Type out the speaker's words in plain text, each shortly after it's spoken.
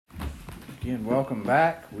Again, welcome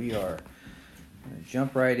back. We are going to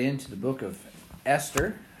jump right into the book of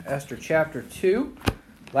Esther, Esther chapter 2.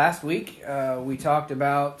 Last week, we talked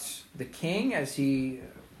about the king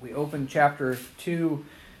we opened chapter 2.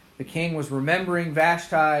 The king was remembering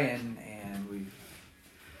Vashti and we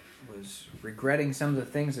was regretting some of the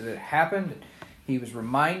things that had happened. He was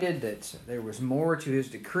reminded that there was more to his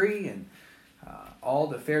decree, and all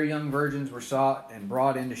the fair young virgins were sought and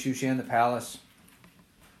brought into Shushan the palace.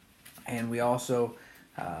 And we also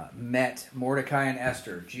met Mordecai and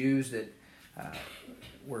Esther, Jews that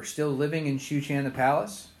were still living in Shushan the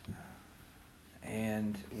palace.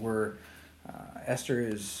 And Esther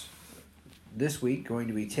is this week going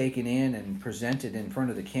to be taken in and presented in front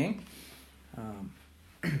of the king.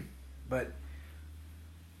 But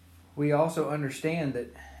we also understand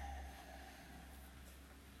that,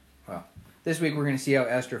 this week we're going to see how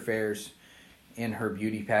Esther fares in her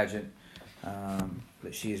beauty pageant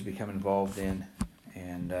that she has become involved in,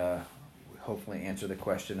 and hopefully answer the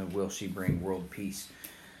question of will she bring world peace.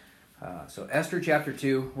 So Esther chapter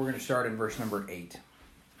 2, we're going to start in verse number 8.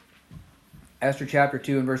 Esther chapter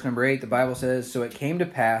 2 and verse number 8, the Bible says, "So it came to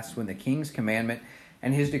pass when the king's commandment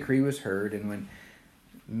and his decree was heard, and when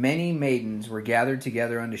many maidens were gathered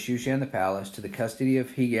together unto Shushan the palace to the custody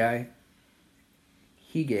of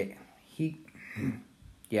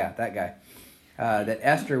that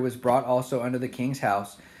Esther was brought also unto the king's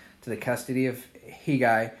house to the custody of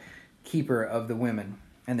Hegai, keeper of the women.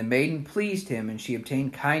 And the maiden pleased him, and she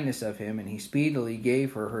obtained kindness of him, and he speedily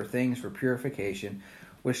gave her things for purification,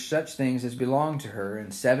 with such things as belonged to her,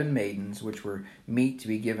 and 7 maidens, which were meet to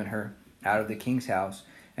be given her out of the king's house.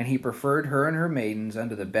 And he preferred her and her maidens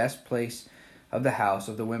unto the best place of the house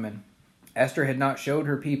of the women. Esther had not showed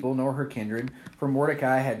her people nor her kindred, for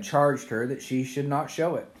Mordecai had charged her that she should not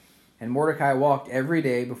show it. And Mordecai walked every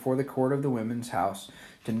day before the court of the women's house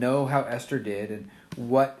to know how Esther did and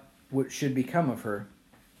what should become of her.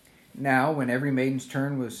 Now, when every maiden's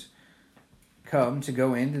turn was come to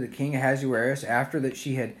go in to the king Ahasuerus, after that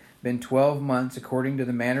she had been 12 months according to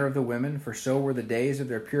the manner of the women, for so were the days of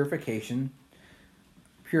their purifications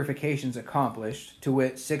accomplished, to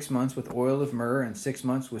wit, 6 months with oil of myrrh, and 6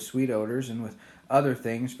 months with sweet odors, and with other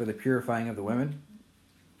things for the purifying of the women.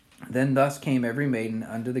 Then thus came every maiden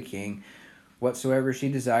unto the king. Whatsoever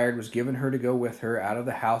she desired was given her to go with her out of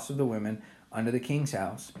the house of the women unto the king's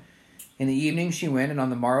house. In the evening she went, and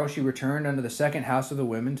on the morrow she returned unto the second house of the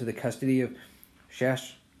women to the custody of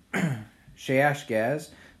Shaashgaz,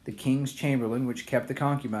 the king's chamberlain, which kept the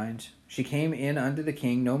concubines. She came in unto the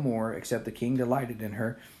king no more, except the king delighted in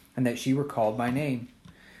her, and that she were called by name.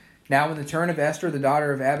 Now when the turn of Esther, the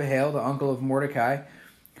daughter of Abihail, the uncle of Mordecai,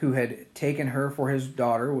 who had taken her for his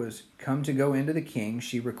daughter, was come to go into the king,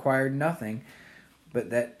 she required nothing but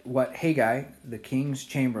that what Hegai, the king's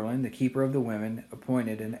chamberlain, the keeper of the women,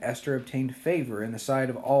 appointed, and Esther obtained favor in the sight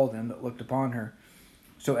of all them that looked upon her.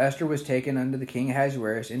 So Esther was taken unto the king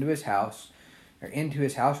Ahasuerus into his house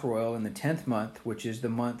royal in the 10th month, which is the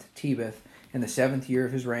month Tebeth, in the 7th year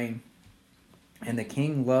of his reign. And the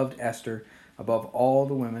king loved Esther above all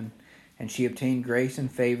the women, and she obtained grace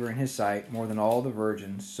and favor in his sight more than all the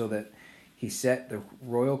virgins, so that he set the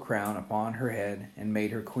royal crown upon her head and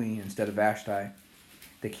made her queen instead of Vashti.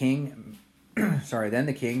 Then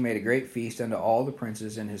the king made a great feast unto all the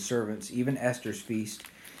princes and his servants, even Esther's feast.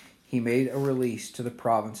 He made a release to the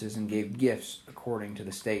provinces and gave gifts according to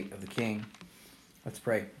the state of the king." Let's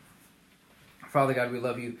pray. Father God, we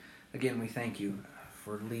love you. Again, we thank you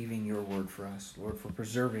for leaving your word for us, Lord, for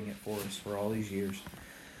preserving it for us for all these years,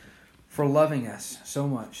 for loving us so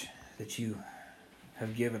much that you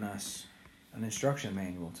have given us an instruction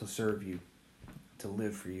manual to serve you, to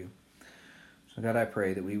live for you. So God, I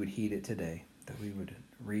pray that we would heed it today, that we would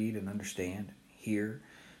read and understand, hear,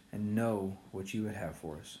 and know what you would have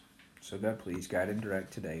for us. So God, please guide and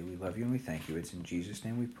direct today. We love you and we thank you. It's in Jesus'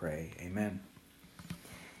 name we pray. Amen.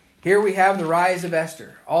 Here we have the rise of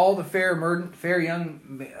Esther. All the fair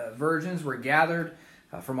young virgins were gathered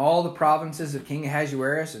from all the provinces of King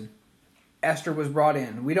Ahasuerus, and Esther was brought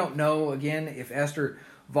in. We don't know, again, if Esther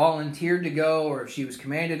volunteered to go or if she was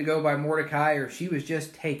commanded to go by Mordecai or if she was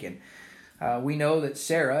just taken. We know that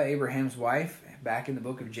Sarah, Abraham's wife, back in the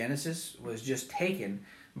book of Genesis, was just taken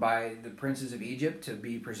by the princes of Egypt to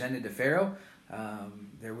be presented to Pharaoh.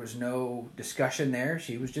 There was no discussion there.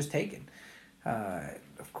 She was just taken.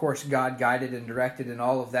 Of course, God guided and directed in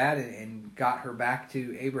all of that and got her back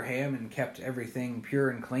to Abraham and kept everything pure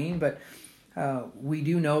and clean. But we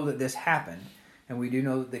do know that this happened, and we do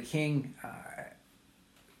know that the king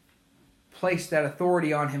placed that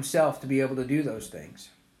authority on himself to be able to do those things.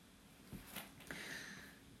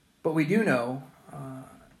 But we do know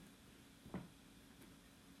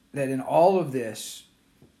that in all of this,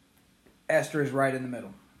 Esther is right in the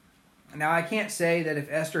middle. Now, I can't say that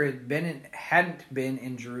if Esther hadn't been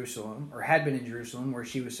in Jerusalem, or had been in Jerusalem where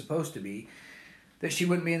she was supposed to be, that she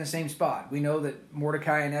wouldn't be in the same spot. We know that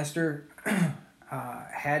Mordecai and Esther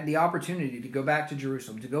had the opportunity to go back to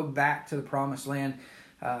Jerusalem, to go back to the Promised Land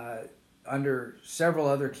under several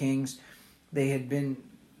other kings. They had been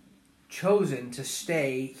chosen to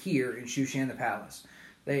stay here in Shushan the palace.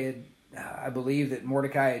 They had, I believe that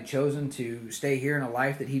Mordecai had chosen to stay here in a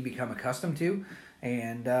life that he'd become accustomed to,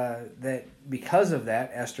 and that because of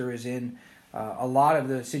that, Esther is in a lot of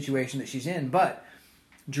the situation that she's in. But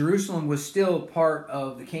Jerusalem was still part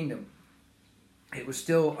of the kingdom. It was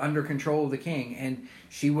still under control of the king, and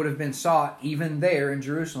she would have been sought even there in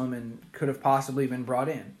Jerusalem and could have possibly been brought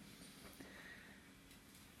in.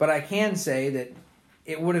 But I can say that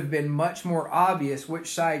it would have been much more obvious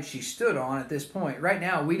which side she stood on at this point. Right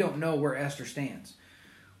now, we don't know where Esther stands.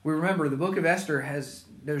 We remember the book of Esther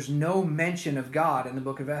there's no mention of God in the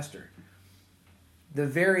book of Esther. The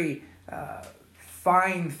very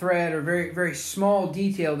fine thread or very, very small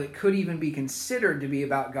detail that could even be considered to be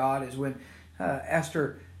about God is when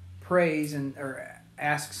Esther prays or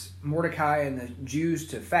asks Mordecai and the Jews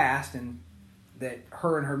to fast, and that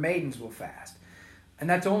her and her maidens will fast. And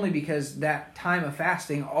that's only because that time of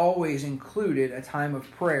fasting always included a time of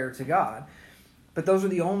prayer to God. But those are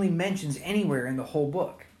the only mentions anywhere in the whole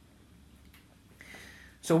book.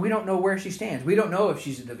 So we don't know where she stands. We don't know if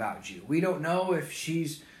she's a devout Jew. We don't know if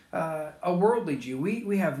she's a worldly Jew.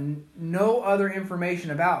 We have no other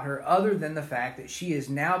information about her other than the fact that she has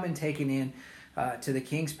now been taken in to the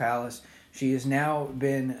king's palace. She has now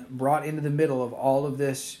been brought into the middle of all of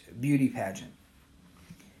this beauty pageant.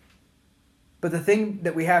 But the thing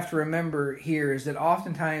that we have to remember here is that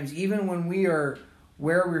oftentimes, even when we are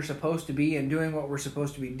where we're supposed to be and doing what we're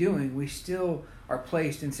supposed to be doing, we still are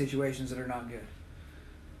placed in situations that are not good.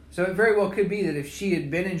 So it very well could be that if she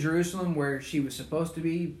had been in Jerusalem where she was supposed to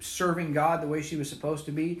be, serving God the way she was supposed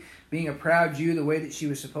to be, being a proud Jew the way that she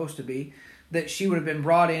was supposed to be, that she would have been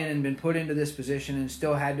brought in and been put into this position and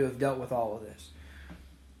still had to have dealt with all of this.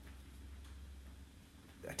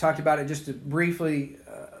 I talked about it just briefly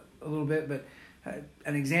a little bit, but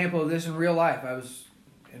an example of this in real life. I was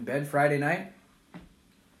in bed Friday night,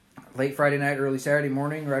 late Friday night, early Saturday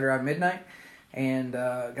morning, right around midnight, and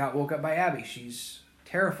got woke up by Abby. She's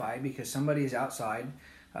terrified because somebody is outside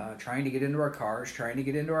trying to get into our cars, trying to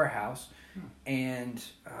get into our house. And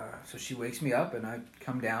so she wakes me up, and I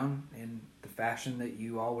come down in the fashion that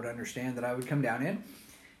you all would understand that I would come down in,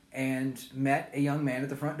 and met a young man at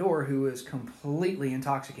the front door who was completely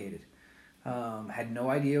intoxicated. Had no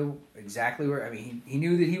idea exactly where. I mean, he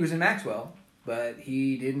knew that he was in Maxwell, but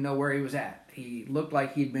he didn't know where he was at. He looked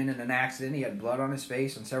like he'd been in an accident. He had blood on his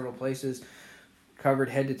face in several places, covered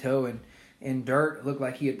head to toe in dirt. It looked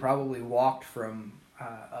like he had probably walked from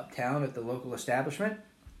uptown at the local establishment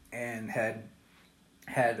and had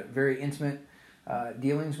very intimate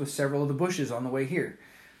dealings with several of the Bushes on the way here.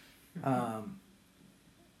 I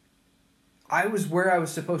was where I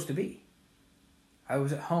was supposed to be. I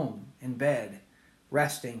was at home, in bed,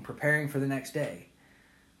 resting, preparing for the next day.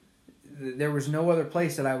 There was no other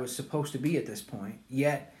place that I was supposed to be at this point,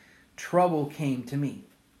 yet trouble came to me.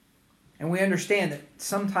 And we understand that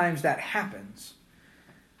sometimes that happens.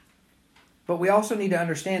 But we also need to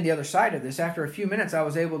understand the other side of this. After a few minutes, I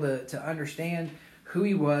was able to understand who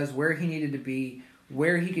he was, where he needed to be,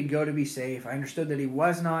 where he could go to be safe. I understood that he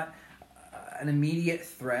was not an immediate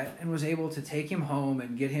threat, and was able to take him home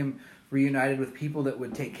and get him reunited with people that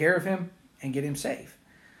would take care of him and get him safe.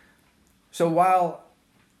 So while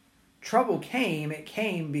trouble came, it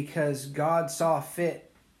came because God saw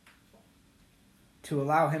fit to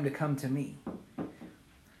allow him to come to me.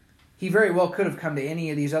 He very well could have come to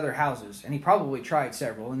any of these other houses, and he probably tried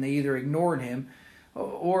several, and they either ignored him,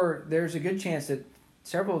 or there's a good chance that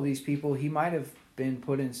several of these people, he might have been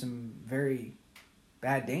put in some very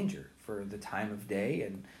bad danger for the time of day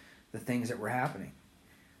and the things that were happening.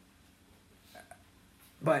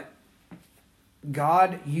 But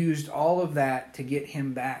God used all of that to get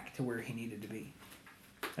him back to where he needed to be.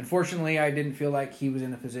 Unfortunately, I didn't feel like he was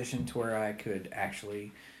in a position to where I could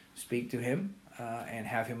actually speak to him and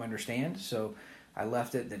have him understand. So I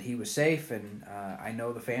left it that he was safe, and I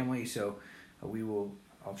know the family, so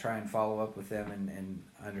I'll try and follow up with them and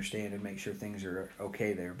understand and make sure things are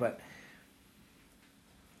okay there. But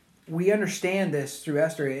we understand this through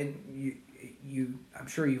Esther, and I'm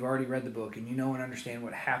sure you've already read the book, and you know and understand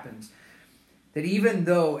what happens. That even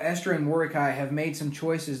though Esther and Mordecai have made some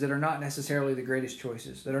choices that are not necessarily the greatest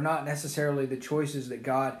choices, that are not necessarily the choices that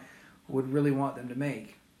God would really want them to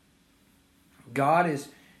make, God is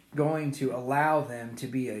going to allow them to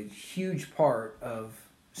be a huge part of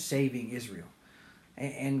saving Israel.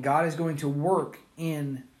 And God is going to work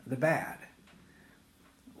in the bad.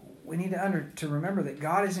 We need to remember that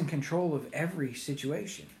God is in control of every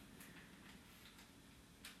situation.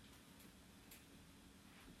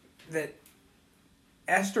 That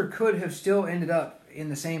Esther could have still ended up in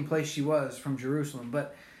the same place she was from Jerusalem,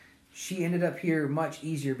 but she ended up here much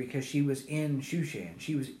easier because she was in Shushan.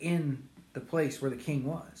 She was in the place where the king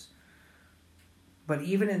was. But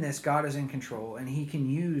even in this, God is in control, and he can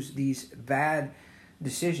use these bad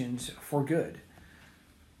decisions for good.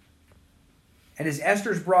 And as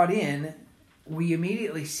Esther's brought in, we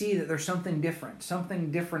immediately see that there's something different.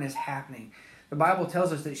 Something different is happening. The Bible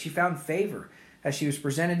tells us that she found favor. As she was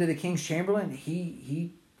presented to the king's chamberlain,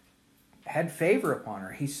 he had favor upon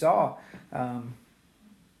her. He saw,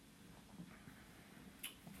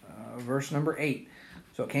 verse number 8.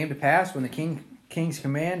 So it came to pass when the king's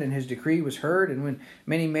command and his decree was heard, and when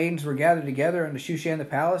many maidens were gathered together unto Shushan the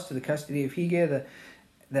palace to the custody of Hegai,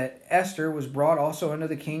 that Esther was brought also unto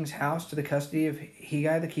the king's house to the custody of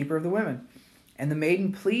Hegai, the keeper of the women. And the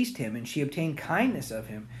maiden pleased him, and she obtained kindness of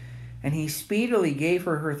him. And he speedily gave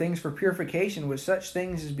her things for purification, with such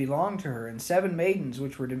things as belonged to her, and 7 maidens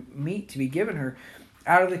which were meet to be given her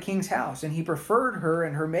out of the king's house. And he preferred her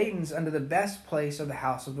and her maidens unto the best place of the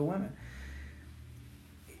house of the women.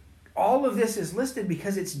 All of this is listed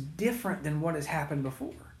because it's different than what has happened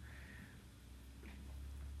before.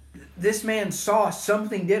 This man saw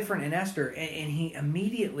something different in Esther, and he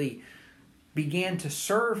immediately began to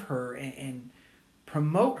serve her and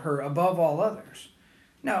promote her above all others.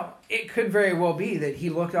 Now, it could very well be that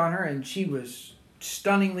he looked on her and she was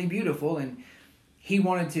stunningly beautiful, and he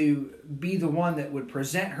wanted to be the one that would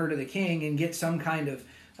present her to the king and get some kind of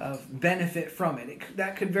benefit from it.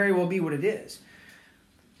 That could very well be what it is.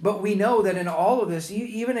 But we know that in all of this,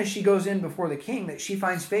 even as she goes in before the king, that she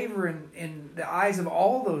finds favor in the eyes of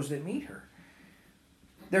all those that meet her.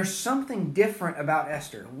 There's something different about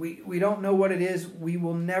Esther. We don't know what it is. We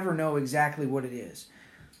will never know exactly what it is.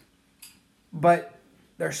 But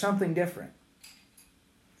there's something different.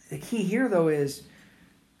 The key here, though, is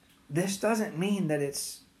this doesn't mean that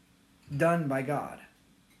it's done by God.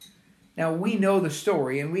 Now, we know the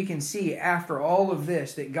story, and we can see after all of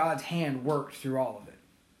this that God's hand worked through all of it.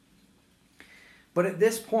 But at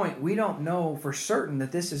this point, we don't know for certain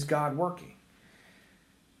that this is God working.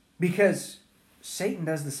 Because Satan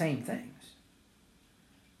does the same things.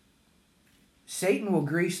 Satan will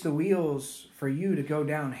grease the wheels for you to go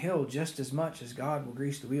downhill just as much as God will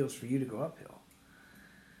grease the wheels for you to go uphill.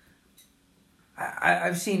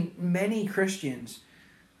 I've seen many Christians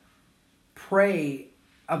pray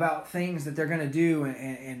about things that they're going to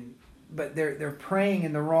do, but they're praying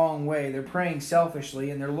in the wrong way. They're praying selfishly,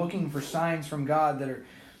 and they're looking for signs from God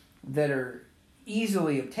that are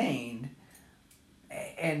easily obtained.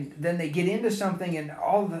 And then they get into something, and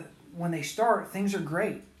when they start, things are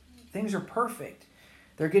great. Things are perfect.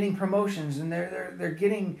 They're getting promotions, and they're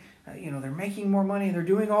getting, they're making more money, and they're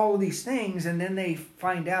doing all of these things, and then they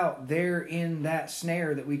find out they're in that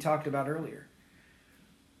snare that we talked about earlier.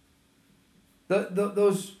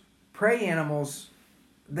 Those prey animals,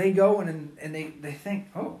 they go and they think,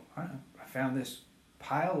 oh, I found this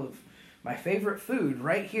pile of my favorite food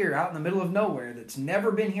right here out in the middle of nowhere that's never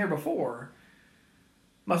been here before.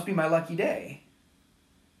 Must be my lucky day.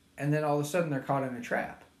 And then all of a sudden they're caught in a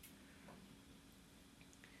trap.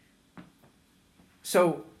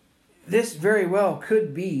 So this very well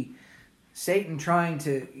could be Satan trying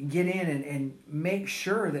to get in and make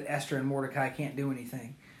sure that Esther and Mordecai can't do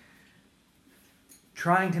anything.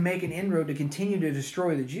 Trying to make an inroad to continue to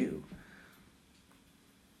destroy the Jew.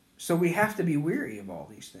 So we have to be weary of all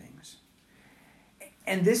these things.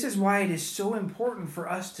 And this is why it is so important for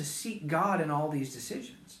us to seek God in all these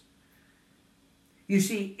decisions. You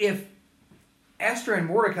see, if Esther and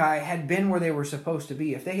Mordecai had been where they were supposed to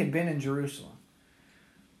be, if they had been in Jerusalem,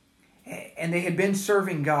 and they had been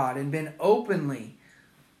serving God and been openly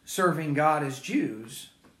serving God as Jews,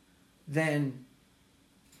 then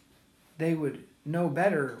they would know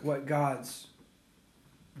better what God's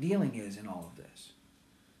dealing is in all of this.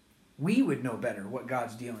 We would know better what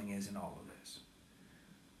God's dealing is in all of this.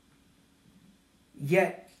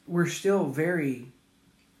 Yet, we're still very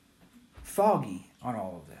foggy on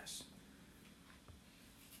all of this.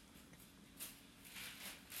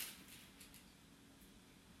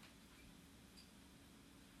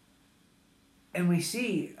 And we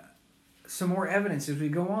see some more evidence as we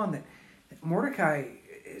go on that Mordecai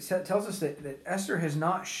tells us that Esther has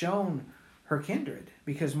not shown her kindred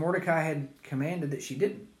because Mordecai had commanded that she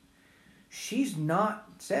didn't. She's not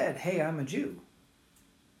said, hey, I'm a Jew.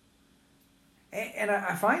 And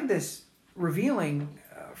I find this revealing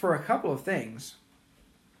for a couple of things.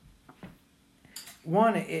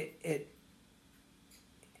 One, I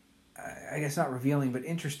guess not revealing, but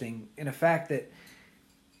interesting in a fact that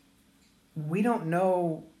we don't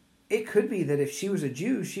know. It could be that if she was a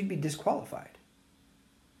Jew, she'd be disqualified.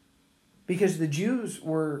 Because the Jews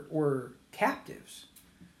were captives.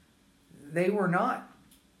 They were not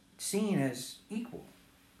seen as equal.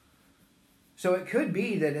 So it could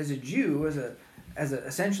be that as a Jew, as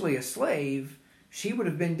essentially a slave, she would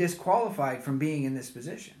have been disqualified from being in this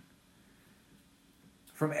position,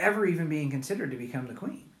 from ever even being considered to become the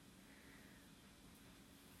queen.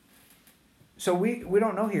 So we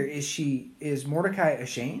don't know here. Is Mordecai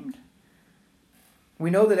ashamed?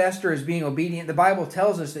 We know that Esther is being obedient. The Bible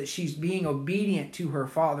tells us that she's being obedient to her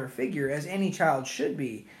father figure, as any child should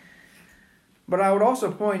be. But I would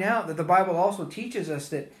also point out that the Bible also teaches us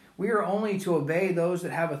that we are only to obey those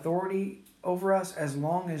that have authority over us as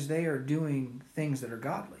long as they are doing things that are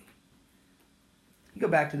godly. You go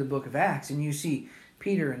back to the book of Acts and you see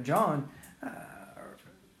Peter and John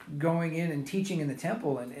going in and teaching in the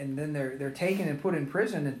temple, and then they're taken and put in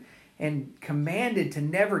prison and commanded to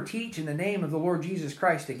never teach in the name of the Lord Jesus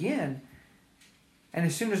Christ again. And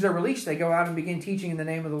as soon as they're released, they go out and begin teaching in the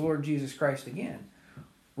name of the Lord Jesus Christ again.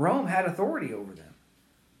 Rome had authority over them.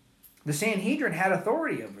 The Sanhedrin had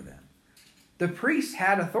authority over them. The priests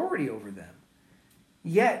had authority over them.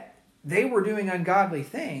 Yet, they were doing ungodly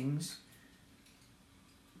things.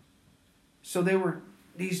 So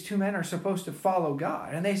these two men are supposed to follow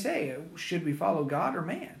God. And they say, should we follow God or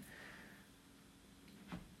man?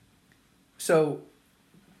 So,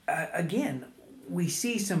 again, we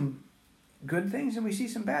see some good things and we see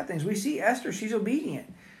some bad things. We see Esther, she's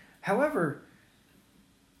obedient. However,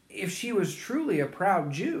 if she was truly a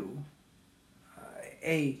proud Jew,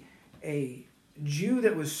 a Jew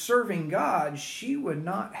that was serving God, she would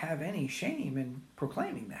not have any shame in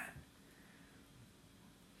proclaiming that.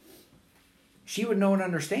 She would know and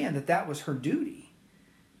understand that that was her duty.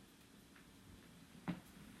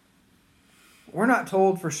 We're not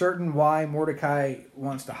told for certain why Mordecai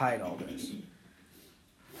wants to hide all this.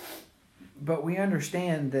 But we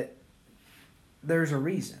understand that there's a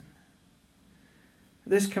reason.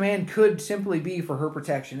 This command could simply be for her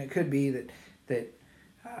protection. It could be that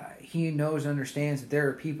he knows and understands that there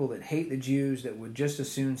are people that hate the Jews that would just as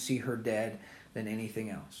soon see her dead than anything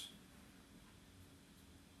else.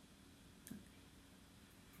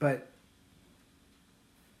 But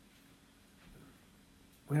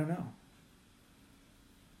we don't know.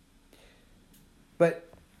 But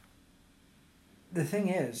the thing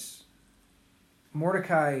is,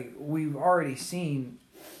 Mordecai, we've already seen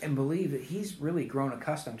and believe that he's really grown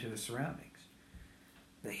accustomed to his surroundings.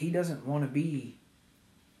 That he doesn't want to be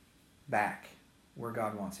back where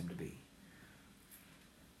God wants him to be.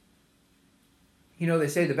 You know, they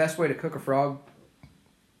say the best way to cook a frog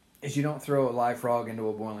is you don't throw a live frog into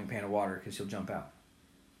a boiling pan of water because he'll jump out.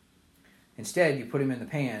 Instead, you put him in the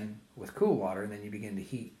pan with cool water and then you begin to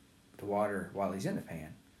heat the water while he's in the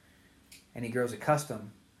pan. And he grows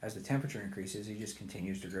accustomed. As the temperature increases, he just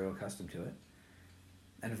continues to grow accustomed to it.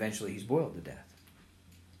 And eventually he's boiled to death.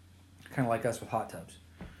 Kind of like us with hot tubs.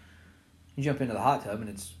 You jump into the hot tub and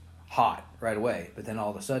it's hot right away, but then all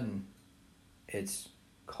of a sudden it's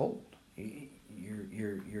cold.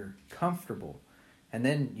 You're comfortable, and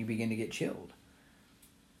then you begin to get chilled.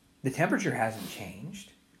 The temperature hasn't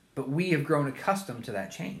changed, but we have grown accustomed to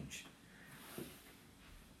that change.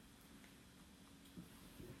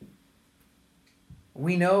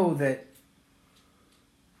 We know that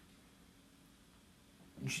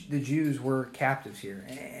the Jews were captives here.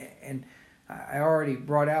 And I already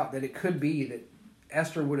brought out that it could be that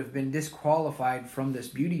Esther would have been disqualified from this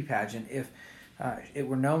beauty pageant if it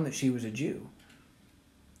were known that she was a Jew.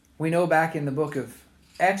 We know back in the book of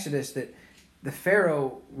Exodus that the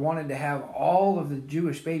Pharaoh wanted to have all of the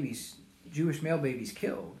Jewish male babies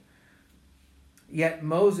killed. Yet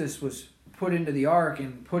Moses was put into the ark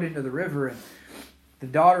and put into the river, and the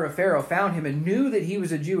daughter of Pharaoh found him and knew that he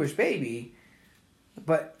was a Jewish baby,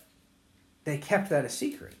 but they kept that a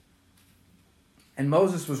secret. And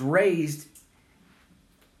Moses was raised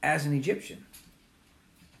as an Egyptian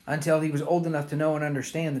until he was old enough to know and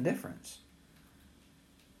understand the difference.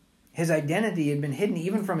 His identity had been hidden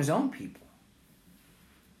even from his own people.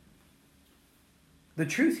 The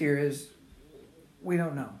truth here is, we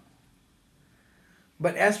don't know.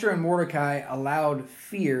 But Esther and Mordecai allowed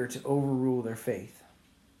fear to overrule their faith.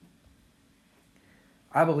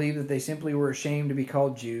 I believe that they simply were ashamed to be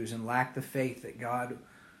called Jews and lacked the faith that God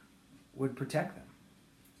would protect them.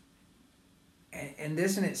 And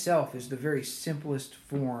this in itself is the very simplest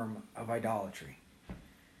form of idolatry.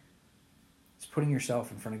 It's putting yourself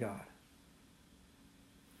in front of God.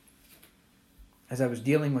 As I was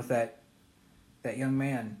dealing with that young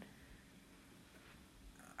man,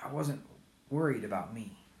 I wasn't worried about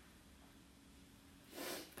me.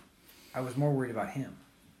 I was more worried about him.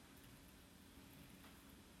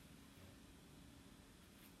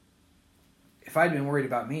 If I'd been worried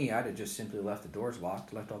about me, I'd have just simply left the doors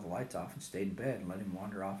locked, left all the lights off, and stayed in bed and let him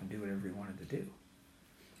wander off and do whatever he wanted to do.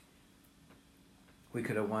 We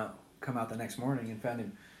could have come out the next morning and found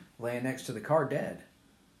him laying next to the car dead.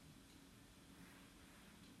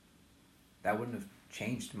 That wouldn't have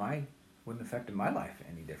wouldn't have affected my life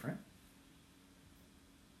any different.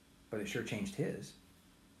 But it sure changed his.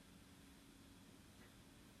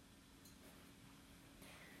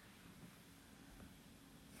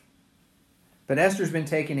 But Esther's been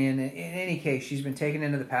taken in any case, she's been taken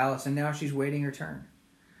into the palace, and now she's waiting her turn.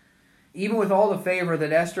 Even with all the favor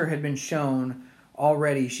that Esther had been shown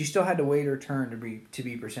already, she still had to wait her turn to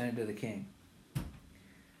be presented to the king.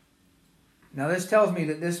 Now this tells me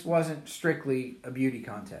that this wasn't strictly a beauty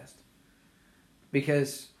contest.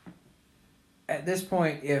 Because at this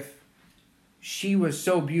point, if she was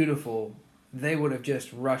so beautiful, they would have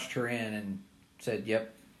just rushed her in and said,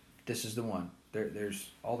 yep, this is the one. There's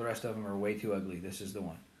all the rest of them are way too ugly. This is the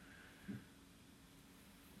one.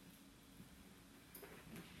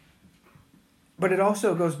 But it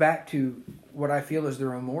also goes back to what I feel is the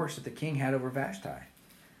remorse that the king had over Vashti.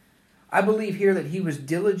 I believe here that he was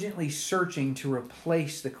diligently searching to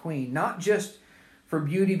replace the queen, not just for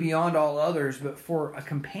beauty beyond all others, but for a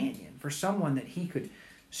companion, for someone that he could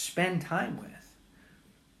spend time with.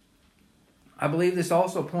 I believe this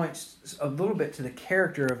also points a little bit to the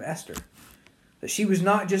character of Esther. That she was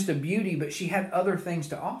not just a beauty, but she had other things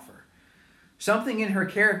to offer. Something in her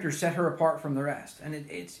character set her apart from the rest. And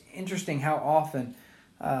it's interesting how often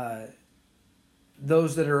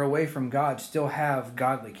those that are away from God still have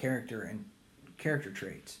godly character and character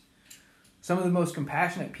traits. Some of the most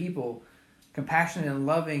compassionate and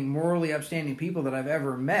loving, morally upstanding people that I've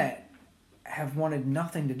ever met have wanted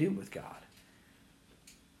nothing to do with God.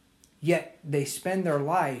 Yet they spend their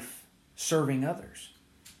life serving others.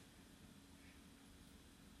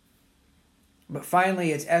 But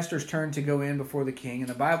finally, it's Esther's turn to go in before the king, and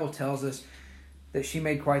the Bible tells us that she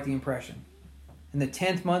made quite the impression. In the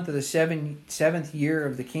 10th month of the 7th year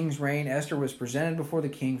of the king's reign, Esther was presented before the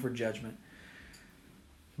king for judgment.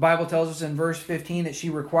 The Bible tells us in verse 15 that she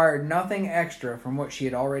required nothing extra from what she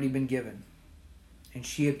had already been given, and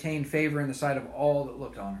she obtained favor in the sight of all that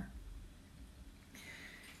looked on her.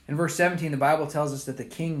 In verse 17, the Bible tells us that the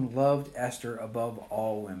king loved Esther above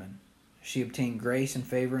all women. She obtained grace and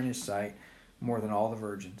favor in his sight more than all the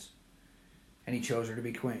virgins, and he chose her to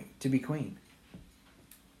be queen.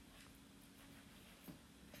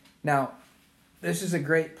 Now, this is a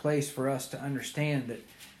great place for us to understand that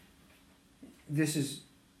this is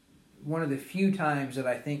one of the few times that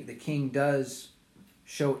I think the king does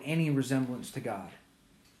show any resemblance to God.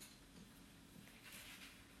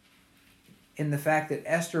 In the fact that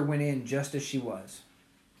Esther went in just as she was,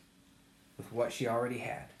 with what she already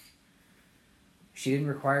had. She didn't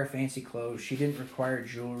require fancy clothes. She didn't require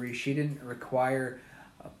jewelry. She didn't require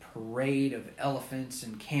a parade of elephants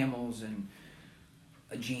and camels and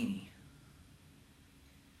a genie.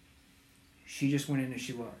 She just went in as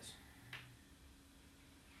she was.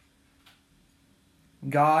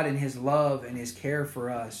 God in his love and his care for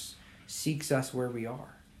us seeks us where we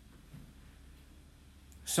are.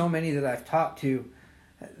 So many that I've talked to,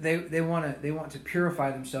 they want to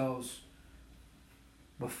purify themselves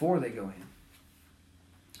before they go in.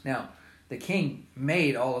 Now, the king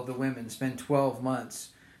made all of the women spend 12 months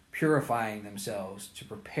purifying themselves to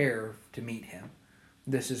prepare to meet him.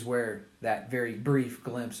 This is where that very brief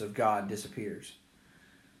glimpse of God disappears.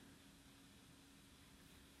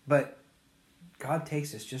 But God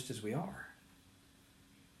takes us just as we are.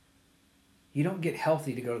 You don't get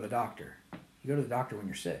healthy to go to the doctor. You go to the doctor when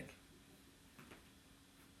you're sick.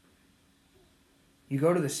 You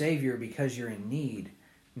go to the Savior because you're in need,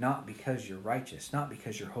 not because you're righteous, not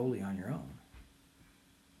because you're holy on your own.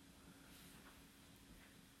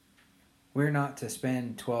 We're not to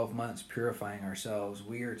spend 12 months purifying ourselves.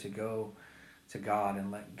 We are to go to God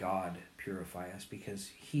and let God purify us because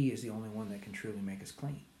he is the only one that can truly make us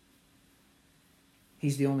clean.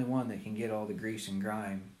 He's the only one that can get all the grease and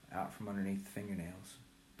grime out from underneath the fingernails.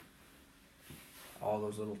 All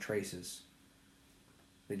those little traces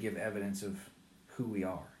that give evidence of who we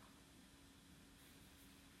are.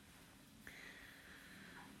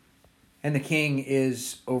 And the king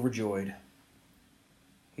is overjoyed.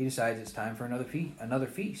 he decides it's time for another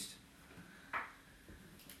feast.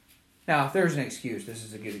 Now, if there's an excuse, this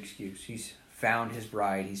is a good excuse. He's found his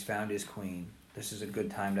bride. He's found his queen. This is a good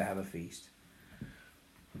time to have a feast.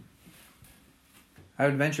 I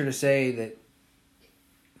would venture to say that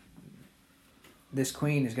this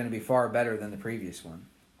queen is going to be far better than the previous one.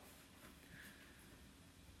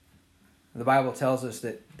 The Bible tells us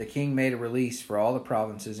that the king made a release for all the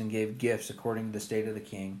provinces and gave gifts according to the state of the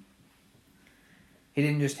king. He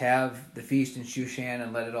didn't just have the feast in Shushan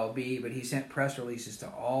and let it all be, but he sent press releases to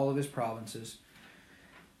all of his provinces.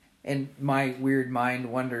 And my weird mind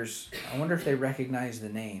wonders, I wonder if they recognize the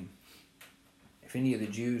name. If any of the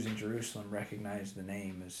Jews in Jerusalem recognize the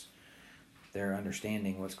name as they're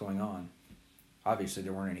understanding what's going on. Obviously,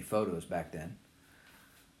 there weren't any photos back then.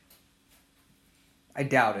 I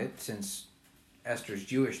doubt it, since Esther's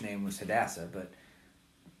Jewish name was Hadassah, but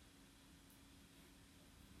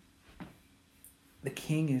the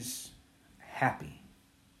king is happy.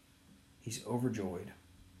 He's overjoyed.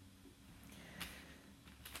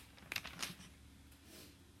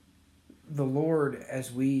 The Lord,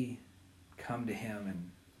 as we come to him,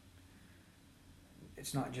 and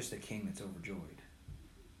it's not just the king that's overjoyed.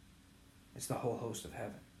 It's the whole host of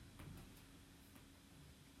heaven.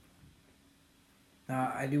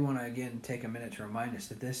 Now, I do want to again take a minute to remind us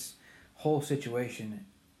that this whole situation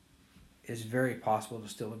is very possible to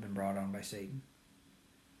still have been brought on by Satan.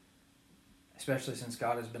 Especially since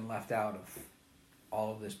God has been left out of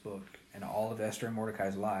all of this book and all of Esther and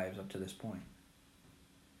Mordecai's lives up to this point.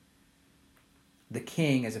 The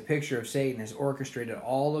king, as a picture of Satan, has orchestrated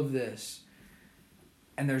all of this,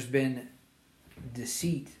 and there's been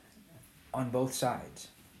deceit on both sides.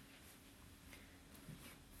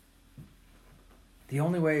 The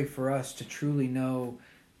only way for us to truly know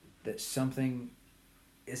that something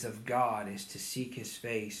is of God is to seek his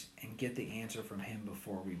face and get the answer from him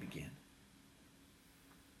before we begin.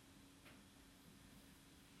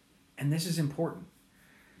 And this is important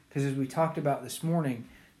because, as we talked about this morning,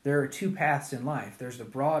 there are two paths in life. There's the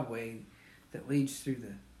broad way that leads through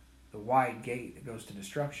the wide gate that goes to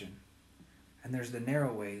destruction. And there's the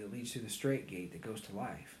narrow way that leads through the straight gate that goes to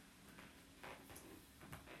life.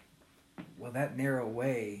 Well, that narrow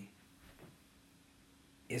way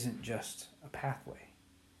isn't just a pathway.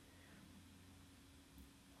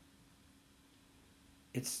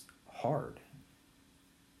 It's hard.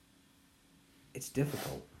 It's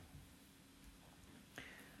difficult.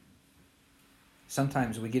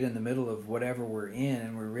 Sometimes we get in the middle of whatever we're in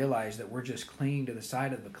and we realize that we're just clinging to the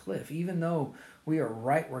side of the cliff, even though we are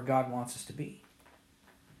right where God wants us to be.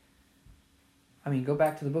 I mean, go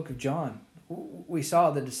back to the book of John. We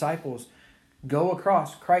saw the disciples go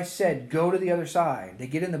across. Christ said, go to the other side. They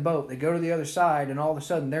get in the boat, they go to the other side, and all of a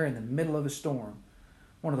sudden they're in the middle of a storm.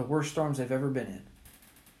 One of the worst storms they've ever been in.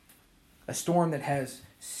 A storm that has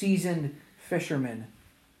seasoned fishermen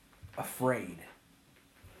afraid.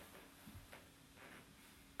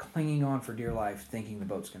 Clinging on for dear life, thinking the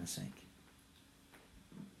boat's going to sink.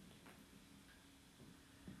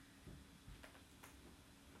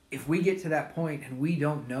 If we get to that point and we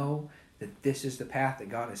don't know that this is the path that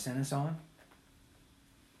God has sent us on,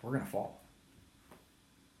 we're going to fall.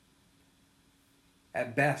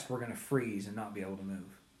 At best, we're going to freeze and not be able to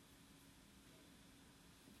move.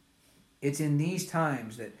 It's in these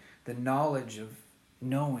times that the knowledge of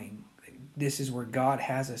knowing that this is where God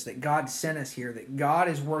has us, that God sent us here, that God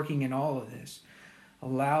is working in all of this,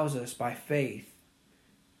 allows us by faith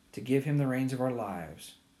to give him the reins of our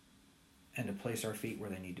lives and to place our feet where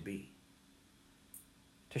they need to be,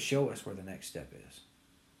 to show us where the next step is,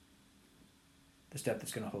 the step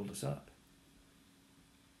that's going to hold us up,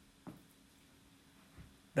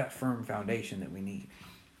 that firm foundation that we need.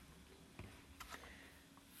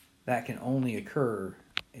 That can only occur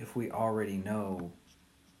if we already know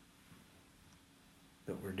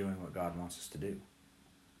that we're doing what God wants us to do.